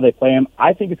see how they play him.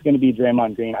 I think it's going to be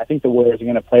Draymond Green. I think the Warriors are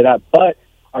going to play that. But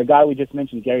our guy we just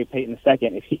mentioned, Gary Payton II,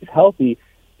 if he's healthy,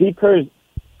 Steve Kerr's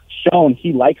shown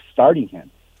he likes starting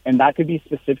him. And that could be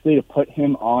specifically to put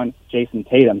him on Jason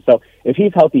Tatum. So if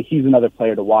he's healthy, he's another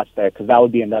player to watch there because that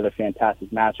would be another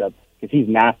fantastic matchup because he's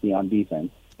nasty on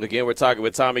defense. Again, we're talking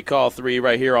with Tommy Call 3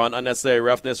 right here on Unnecessary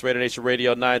Roughness, Raider Nation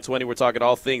Radio 920. We're talking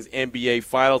all things NBA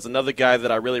Finals. Another guy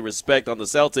that I really respect on the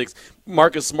Celtics,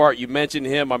 Marcus Smart. You mentioned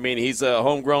him. I mean, he's a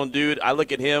homegrown dude. I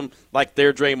look at him like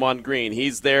they're Draymond Green.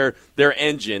 He's their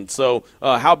engine. So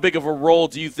how big of a role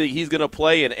do you think he's going to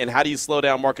play, and how do you slow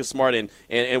down Marcus Smart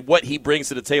and what he brings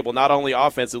to the table, not only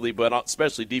offensively but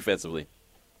especially defensively?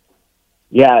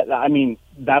 Yeah, I mean,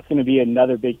 that's going to be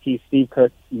another big key. Steve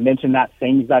Kerr mentioned that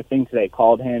same exact thing today,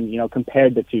 called him,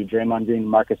 compared the two, Draymond Green and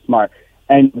Marcus Smart.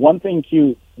 And one thing,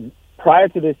 Q, prior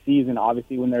to this season,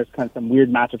 obviously, when there's kind of some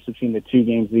weird matchups between the two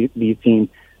games, these teams,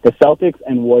 the Celtics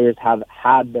and Warriors have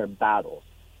had their battles.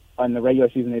 In the regular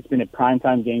season, it's been a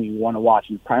primetime game you want to watch.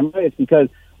 And primarily it's because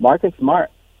Marcus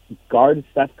Smart guards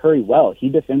Steph Curry well. He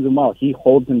defends him well. He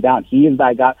holds him down. He is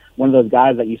that guy, one of those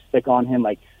guys that you stick on him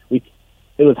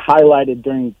it was highlighted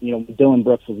during, Dylan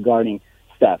Brooks was guarding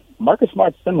Steph. Marcus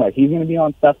Smart's similar. He's going to be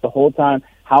on Steph the whole time.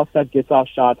 How Steph gets off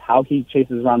shots, how he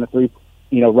chases around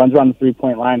runs around the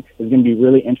three-point line is going to be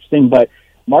really interesting. But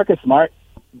Marcus Smart,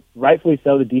 rightfully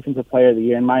so, the defensive player of the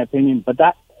year, in my opinion. But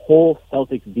that whole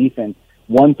Celtics defense,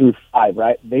 1 through 5,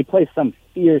 right? They play some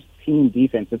fierce team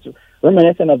defense. It's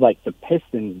reminiscent of like the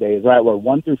Pistons days, right? Where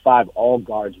 1 through 5 all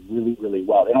guards really, really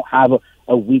well. They don't have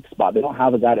a weak spot. They don't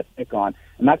have a guy to pick on.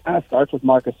 And that kind of starts with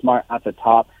Marcus Smart at the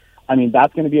top. I mean,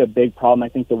 that's going to be a big problem. I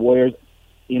think the Warriors,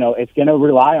 it's going to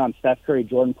rely on Steph Curry,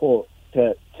 Jordan Poole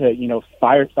to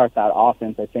fire start that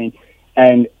offense, I think.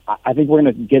 And I think we're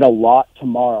going to get a lot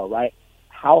tomorrow, right?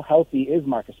 How healthy is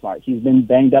Marcus Smart? He's been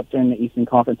banged up during the Eastern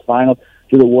Conference Finals.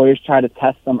 Do the Warriors try to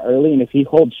test them early? And if he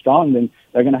holds strong, then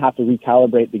they're going to have to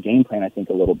recalibrate the game plan, I think,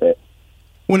 a little bit.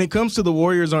 When it comes to the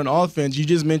Warriors on offense, you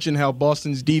just mentioned how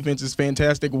Boston's defense is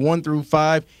fantastic, 1 through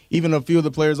 5. Even a few of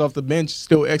the players off the bench,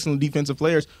 still excellent defensive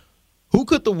players. Who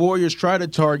could the Warriors try to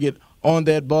target on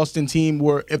that Boston team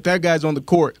where if that guy's on the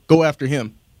court, go after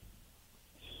him?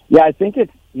 Yeah, I think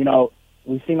it's,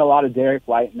 we've seen a lot of Derek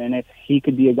White minutes. He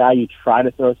could be a guy you try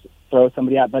to throw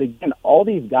somebody at. But again, all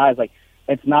these guys,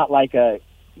 it's not like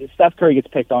Steph Curry gets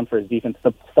picked on for his defense.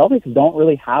 The Celtics don't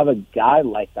really have a guy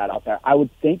like that out there. I would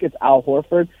think it's Al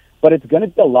Horford, but it's going to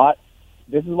be a lot.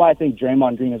 This is why I think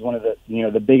Draymond Green is one of the,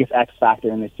 the biggest X factor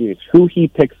in this series, who he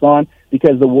picks on,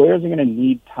 because the Warriors are going to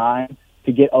need time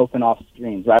to get open off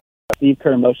screens, right? Steve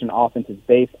Kerr motion offense is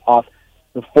based off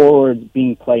the forwards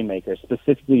being playmakers,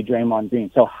 specifically Draymond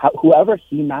Green. So whoever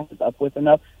he matches up with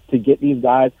enough to get these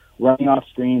guys running off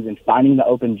screens and finding the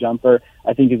open jumper,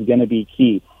 I think is going to be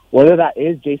key. Whether that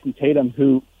is Jason Tatum,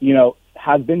 who,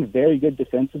 has been very good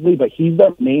defensively, but he's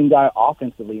their main guy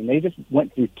offensively, and they just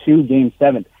went through 2 Game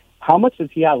 7s. How much does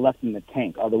he have left in the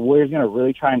tank? Are the Warriors going to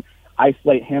really try and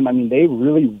isolate him? I mean, they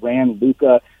really ran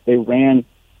Luka. They ran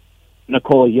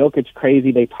Nikola Jokic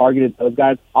crazy. They targeted those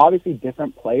guys. Obviously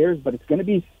different players, but it's going to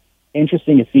be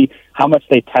interesting to see how much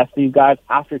they test these guys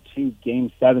after 2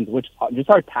 Game 7s, which just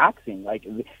are taxing.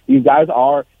 These guys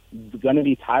are going to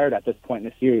be tired at this point in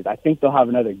the series. I think they'll have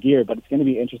another gear, but it's going to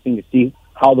be interesting to see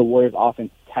how the Warriors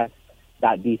offense tests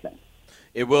that defense.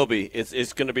 It will be.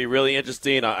 It's going to be really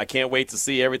interesting. I can't wait to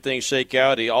see everything shake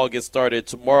out. It all gets started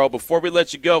tomorrow. Before we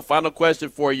let you go, final question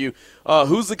for you.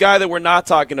 Who's the guy that we're not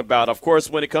talking about? Of course,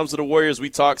 when it comes to the Warriors, we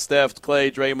talk Steph,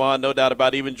 Clay, Draymond, no doubt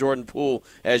about even Jordan Poole,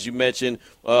 as you mentioned.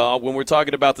 When we're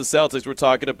talking about the Celtics, we're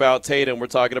talking about Tatum, we're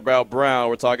talking about Brown,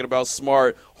 we're talking about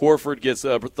Smart. Horford gets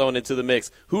thrown into the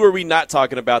mix. Who are we not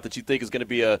talking about that you think is going to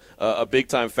be a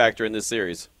big-time factor in this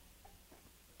series?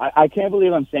 I can't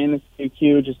believe I'm saying this to you,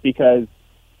 Q, just because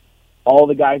all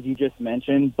the guys you just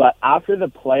mentioned, but after the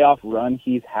playoff run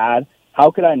he's had,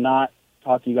 how could I not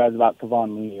talk to you guys about Kevon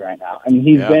Looney right now? I mean,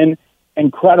 he's been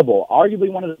incredible,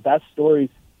 arguably one of the best stories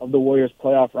of the Warriors'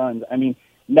 playoff runs. I mean,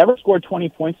 never scored 20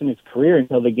 points in his career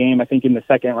until the game, I think, in the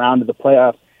second round of the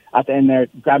playoffs. At the end there,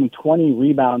 grabbing 20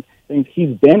 rebounds.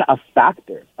 He's been a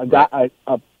factor,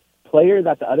 a player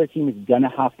that the other team is going to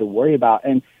have to worry about.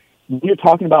 And when you're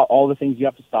talking about all the things you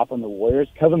have to stop on the Warriors,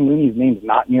 Kevin Looney's name is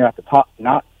not near at the top,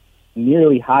 not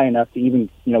nearly high enough to even,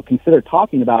 consider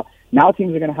talking about. Now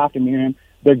teams are going to have to mirror him.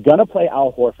 They're going to play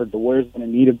Al Horford. The Warriors are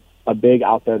going to need a big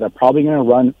out there. They're probably going to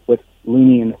run with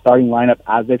Looney in the starting lineup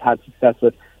as they've had success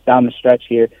with down the stretch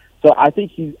here. So I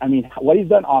think what he's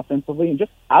done offensively and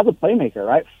just as a playmaker,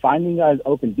 right? Finding guys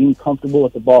open, being comfortable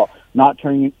with the ball, not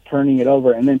turning it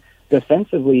over. And then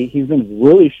defensively, he's been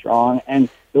really strong. And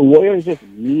the Warriors just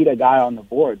need a guy on the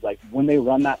board. Like when they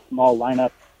run that small lineup,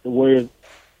 the Warriors,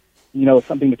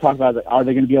 something to talk about is like, are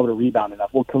they going to be able to rebound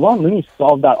enough? Well, Kevon Looney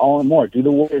solved that all and more. Do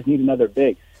the Warriors need another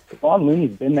big? Kevon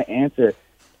Looney's been the answer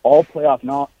all playoffs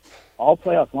long.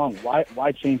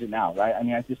 Why change it now, right? I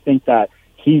mean, I just think that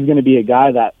he's going to be a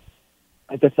guy that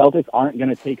if the Celtics aren't going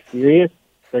to take serious,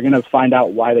 they're going to find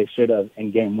out why they should have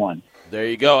in Game 1. There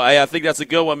you go. I think that's a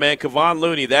good one, man. Kevon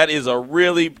Looney, that is a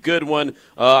really good one.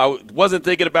 I wasn't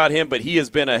thinking about him, but he has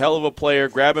been a hell of a player,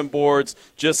 grabbing boards,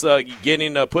 just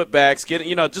getting putbacks,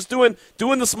 just doing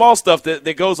the small stuff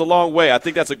that goes a long way. I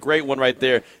think that's a great one right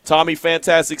there. Tommy,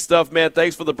 fantastic stuff, man.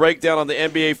 Thanks for the breakdown on the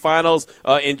NBA Finals.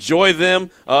 Enjoy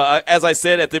them. As I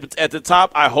said at the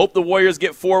top, I hope the Warriors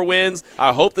get 4 wins.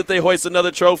 I hope that they hoist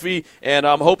another trophy, and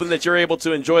I'm hoping that you're able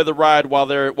to enjoy the ride while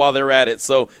they're at it.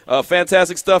 So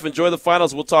fantastic stuff. Enjoy the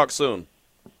finals. We'll talk soon.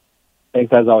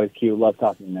 Thanks as always, Q. Love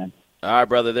talking to you, man. All right,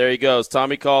 brother, there he goes.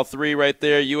 Tommy Call 3 right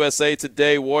there. USA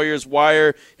Today, Warriors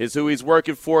Wire is who he's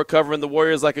working for, covering the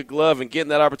Warriors like a glove and getting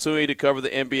that opportunity to cover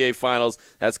the NBA Finals.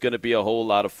 That's going to be a whole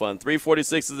lot of fun.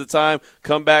 3:46 is the time.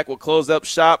 Come back. We'll close up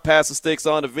shop, pass the sticks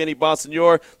on to Vinny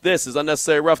Bonsignor. This is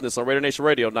Unnecessary Roughness on Raider Nation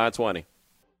Radio 920.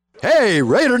 Hey,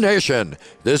 Raider Nation,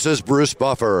 this is Bruce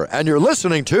Buffer, and you're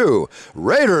listening to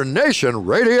Raider Nation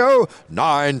Radio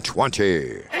 920.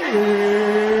 It's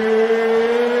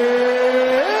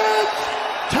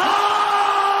time!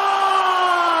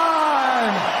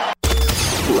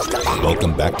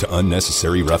 Welcome back to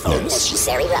Unnecessary Roughness.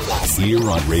 Here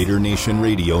on Raider Nation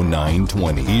Radio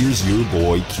 920. Here's your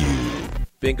boy Q.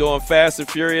 Been going fast and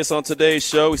furious on today's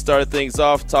show. We started things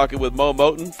off talking with Mo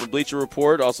Moton from Bleacher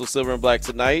Report, also Silver and Black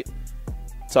Tonight,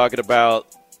 talking about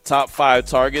top 5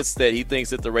 targets that he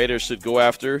thinks that the Raiders should go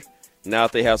after now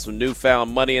that they have some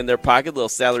newfound money in their pocket, little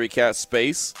salary cap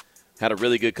space. Had a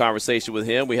really good conversation with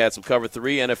him. We had some Cover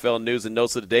 3 NFL news and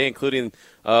notes of the day, including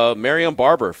Marion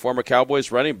Barber, former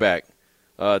Cowboys running back,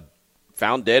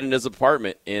 found dead in his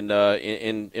apartment in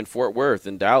Fort Worth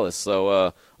in Dallas.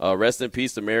 So rest in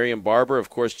peace to Marion Barber. Of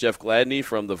course, Jeff Gladney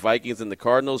from the Vikings and the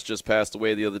Cardinals just passed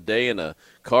away the other day in a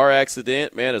car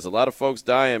accident. Man, there's a lot of folks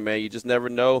dying, man. You just never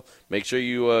know. Make sure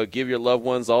you give your loved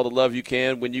ones all the love you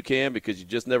can when you can, because you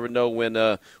just never know when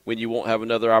you won't have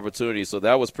another opportunity. So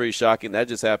that was pretty shocking. That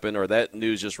just happened, or that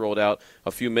news just rolled out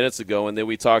a few minutes ago. And then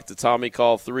we talked to Tommy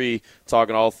Call 3,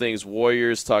 talking all things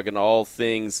Warriors, talking all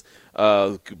things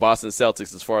Boston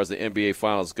Celtics as far as the NBA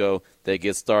Finals go. They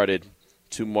get started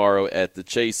tomorrow at the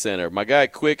Chase Center. My guy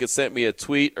Quick has sent me a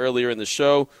tweet earlier in the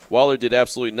show. Waller did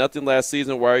absolutely nothing last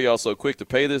season. Why are y'all so quick to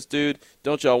pay this dude?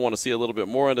 Don't y'all want to see a little bit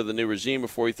more under the new regime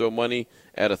before you throw money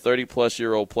at a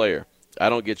 30-plus-year-old player? I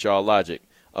don't get y'all logic.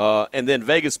 And then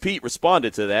Vegas Pete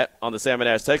responded to that on the Salmon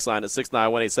Ash text line at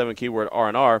 69187, keyword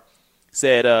R&R,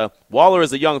 said, Waller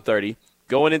is a young 30.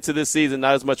 Going into this season,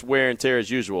 not as much wear and tear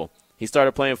as usual. He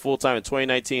started playing full-time in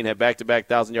 2019, had back-to-back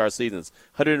 1,000-yard seasons,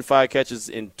 105 catches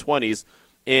in 20s.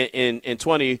 In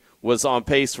 20 was on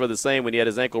pace for the same when he had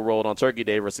his ankle rolled on Turkey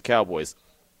Day versus the Cowboys.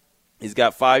 He's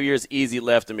got 5 years easy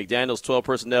left, and McDaniel's 12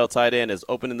 personnel tight end is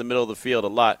open in the middle of the field a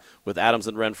lot with Adams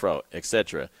and Renfro,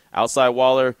 etc. Outside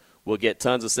Waller will get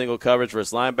tons of single coverage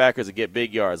versus linebackers and get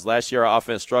big yards. Last year, our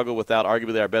offense struggled without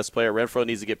arguably our best player. Renfro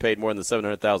needs to get paid more than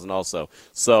 $700,000 also.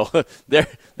 So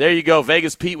there you go.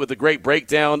 Vegas Pete with a great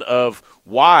breakdown of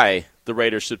why the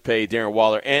Raiders should pay Darren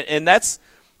Waller. And that's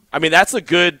a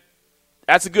good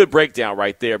breakdown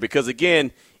right there, because,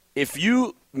 again, if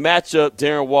you match up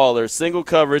Darren Waller, single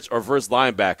coverage or versus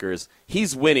linebackers,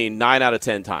 he's winning 9 out of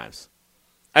 10 times.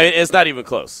 I mean, it's not even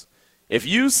close. If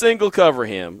you single cover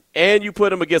him and you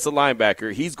put him against a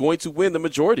linebacker, he's going to win the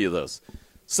majority of those.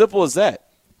 Simple as that.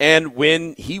 And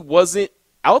when he wasn't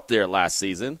out there last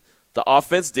season, the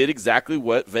offense did exactly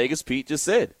what Vegas Pete just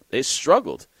said. They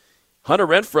struggled. Hunter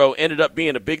Renfro ended up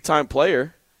being a big-time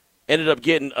player, ended up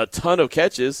getting a ton of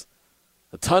catches,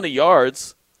 a ton of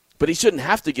yards, but he shouldn't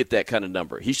have to get that kind of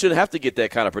number. He shouldn't have to get that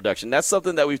kind of production. That's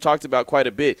something that we've talked about quite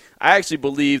a bit. I actually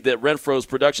believe that Renfro's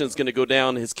production is going to go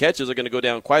down. His catches are going to go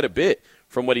down quite a bit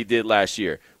from what he did last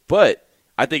year. But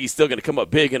I think he's still going to come up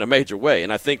big in a major way.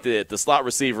 And I think that the slot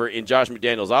receiver in Josh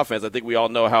McDaniels' offense, I think we all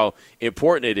know how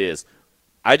important it is.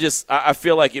 I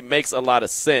feel like it makes a lot of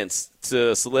sense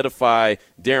to solidify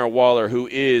Darren Waller, who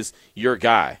is your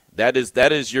guy. That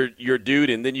is your dude,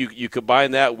 and then you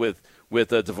combine that with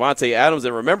Devontae Adams.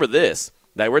 And remember this,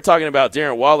 that we're talking about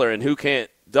Darren Waller and who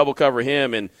can't double cover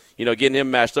him, and getting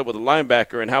him matched up with a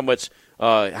linebacker, and how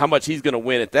much he's going to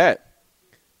win at that.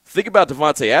 think about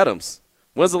Devontae Adams.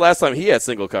 When's the last time he had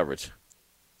single coverage?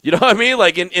 You know what I mean?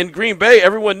 Like in Green Bay,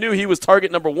 everyone knew he was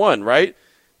target number 1, right?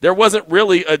 There wasn't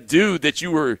really a dude that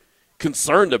you were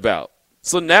concerned about.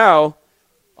 So now,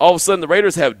 all of a sudden, the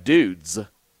Raiders have dudes,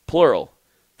 plural.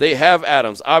 They have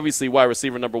Adams, obviously wide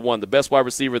receiver number 1, the best wide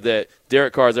receiver that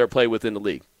Derek Carr has ever played with in the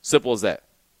league. Simple as that.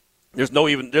 There's not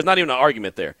even an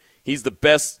argument there. He's the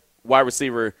best wide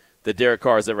receiver that Derek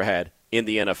Carr has ever had in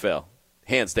the NFL,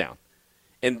 hands down.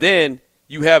 And then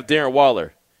you have Darren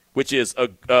Waller, which is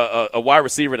a wide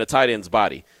receiver in a tight end's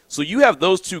body. So you have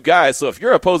those two guys. So if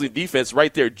you're opposing defense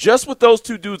right there, just with those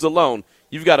two dudes alone,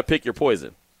 you've got to pick your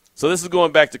poison. So this is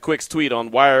going back to Quick's tweet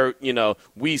on why are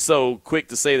we so quick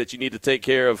to say that you need to take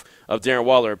care of Darren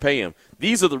Waller and pay him.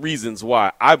 These are the reasons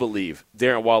why I believe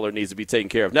Darren Waller needs to be taken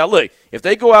care of. Now, look, if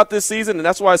they go out this season, and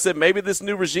that's why I said maybe this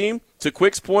new regime, to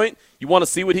Quick's point, you want to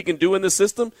see what he can do in this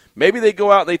system, maybe they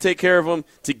go out and they take care of him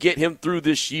to get him through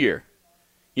this year.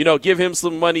 Give him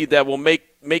some money that will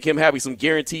make him happy, some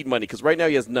guaranteed money, because right now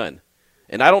he has none.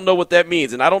 And I don't know what that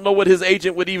means, and I don't know what his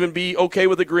agent would even be okay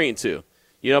with agreeing to.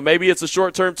 Maybe it's a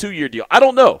short-term 2-year deal. I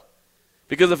don't know.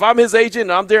 Because if I'm his agent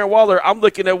and I'm Darren Waller, I'm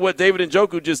looking at what David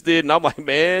Njoku just did, and I'm like,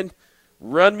 man,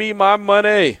 run me my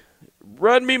money.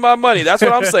 Run me my money. That's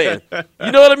what I'm saying.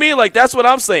 You know what I mean? Like, that's what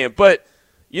I'm saying. But,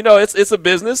 it's a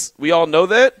business. We all know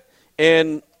that.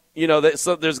 And,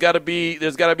 so there's got to be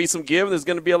some give, and there's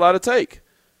going to be a lot of take.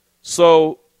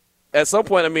 So at some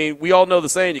point, we all know the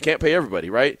saying, you can't pay everybody,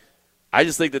 right? I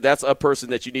just think that that's a person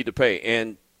that you need to pay.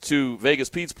 And to Vegas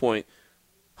Pete's point,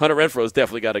 Hunter Renfro's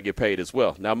definitely got to get paid as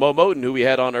well. Now, Mo Moten, who we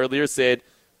had on earlier, said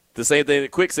the same thing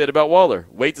that Quick said about Waller.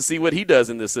 Wait to see what he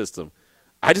does in this system.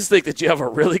 I just think that you have a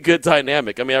really good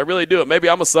dynamic. I really do. Maybe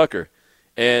I'm a sucker.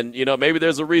 And, maybe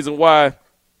there's a reason why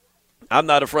I'm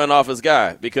not a front office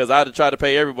guy, because I'd try to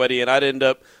pay everybody, and I'd end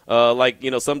up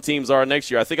some teams are next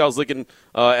year. I think I was looking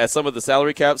at some of the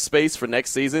salary cap space for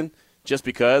next season just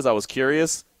because I was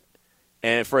curious.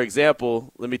 And, for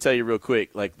example, let me tell you real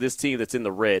quick, like this team that's in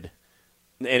the red,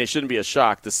 and it shouldn't be a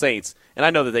shock, the Saints, and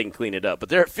I know that they can clean it up, but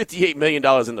they're at $58 million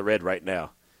in the red right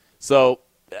now. So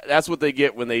that's what they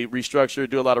get when they restructure,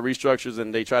 do a lot of restructures,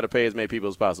 and they try to pay as many people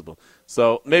as possible.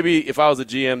 So maybe if I was a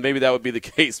GM, maybe that would be the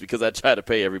case, because I try to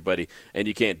pay everybody, and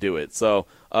you can't do it. So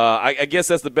I guess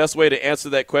that's the best way to answer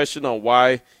that question on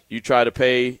why you try to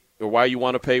pay or why you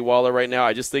want to pay Waller right now.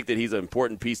 I just think that he's an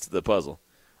important piece to the puzzle.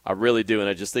 I really do, and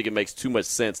I just think it makes too much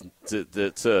sense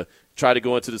to try to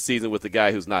go into the season with a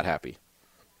guy who's not happy.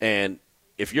 And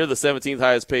if you're the 17th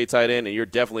highest paid tight end and you're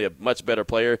definitely a much better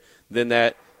player than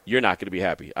that, you're not going to be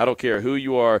happy. I don't care who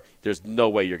you are. There's no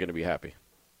way you're going to be happy.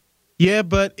 Yeah,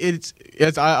 but it's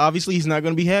obviously he's not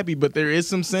going to be happy, but there is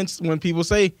some sense when people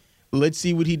say, let's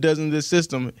see what he does in this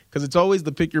system, because it's always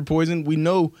the pick your poison. We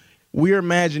know we're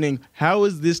imagining how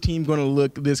is this team going to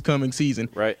look this coming season.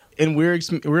 Right. And we're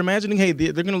imagining, hey,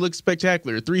 they're going to look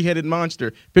spectacular, three-headed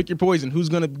monster, pick your poison, who's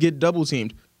going to get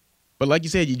double-teamed. But like you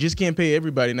said, you just can't pay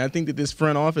everybody. And I think that this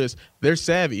front office, they're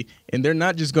savvy, and they're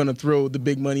not just going to throw the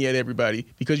big money at everybody,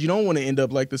 because you don't want to end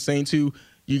up like the Saints, who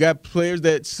you got players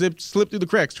that slipped through the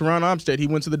cracks. Teron Armstead, he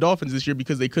went to the Dolphins this year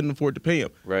because they couldn't afford to pay him.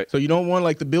 Right. So you don't want,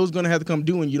 like, the Bills going to have to come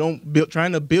due, and you don't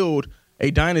trying to build a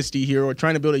dynasty here or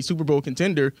trying to build a Super Bowl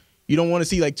contender. You don't want to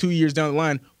see, like, 2 years down the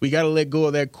line, we got to let go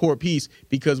of that core piece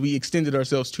because we extended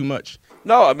ourselves too much.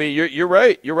 No, I mean, you're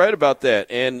right. You're right about that.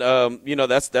 And,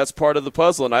 that's part of the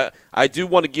puzzle. And I do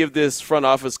want to give this front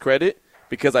office credit,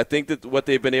 because I think that what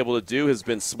they've been able to do has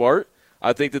been smart.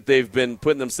 I think that they've been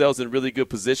putting themselves in really good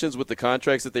positions with the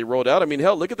contracts that they rolled out. I mean,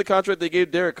 hell, look at the contract they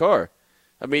gave Derek Carr.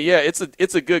 I mean, yeah,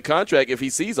 it's a good contract if he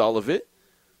sees all of it.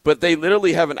 But they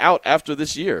literally have an out after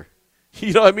this year.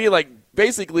 You know what I mean? Like,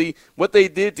 basically, what they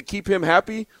did to keep him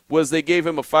happy was they gave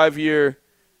him a 5-year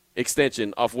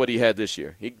extension off what he had this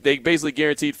year. They basically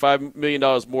guaranteed $5 million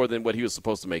more than what he was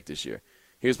supposed to make this year.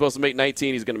 He was supposed to make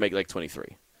 19. He's going to make like 23.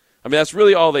 I mean, that's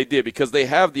really all they did, because they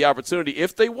have the opportunity,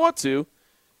 if they want to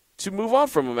move on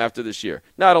from him after this year.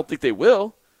 Now, I don't think they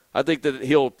will. I think that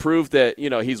he'll prove that,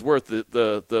 he's worth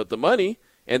the money,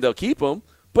 and they'll keep him.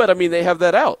 But, I mean, they have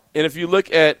that out. And if you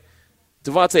look at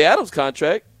Devontae Adams'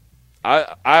 contract,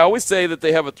 I always say that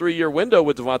they have a 3-year window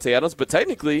with Devontae Adams, but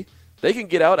technically they can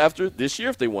get out after this year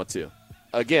if they want to.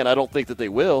 Again, I don't think that they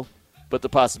will, but the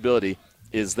possibility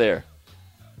is there.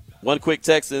 One quick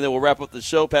text, and then we'll wrap up the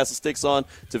show. Pass the sticks on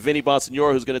to Vinny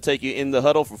Bonsignore, who's going to take you in the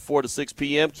huddle from 4 to 6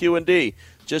 p.m. Q&D.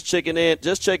 Just checking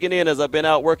in as I've been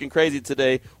out working crazy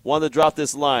today. Wanted to drop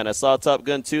this line. I saw Top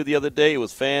Gun 2 the other day. It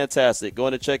was fantastic.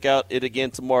 Going to check out it again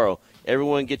tomorrow.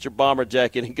 Everyone get your bomber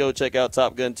jacket and go check out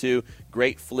Top Gun 2.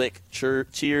 Great flick.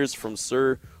 Cheers from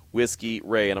Sir Whiskey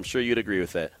Ray. And I'm sure you'd agree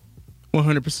with that.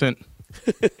 100%.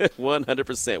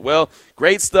 100%. Well,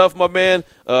 great stuff, my man.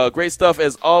 Great stuff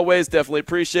as always. Definitely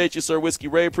appreciate you, Sir Whiskey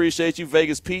Ray. Appreciate you,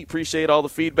 Vegas Pete. Appreciate all the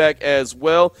feedback as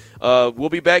well. We'll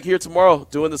be back here tomorrow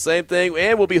doing the same thing,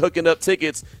 and we'll be hooking up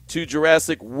tickets to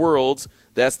Jurassic Worlds.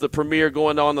 That's the premiere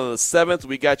going on the 7th.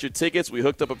 We got your tickets. We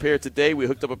hooked up a pair today. We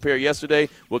hooked up a pair yesterday.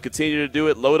 We'll continue to do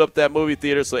it. Load up that movie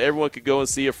theater so everyone could go and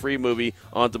see a free movie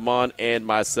on Damon and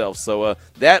myself. So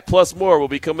that plus more will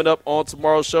be coming up on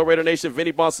tomorrow's show. Raider Nation,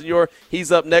 Vinny Bonsignor,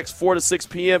 he's up next 4 to 6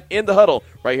 p.m. in the huddle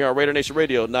right here on Raider Nation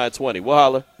Radio 920. We'll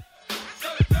holla.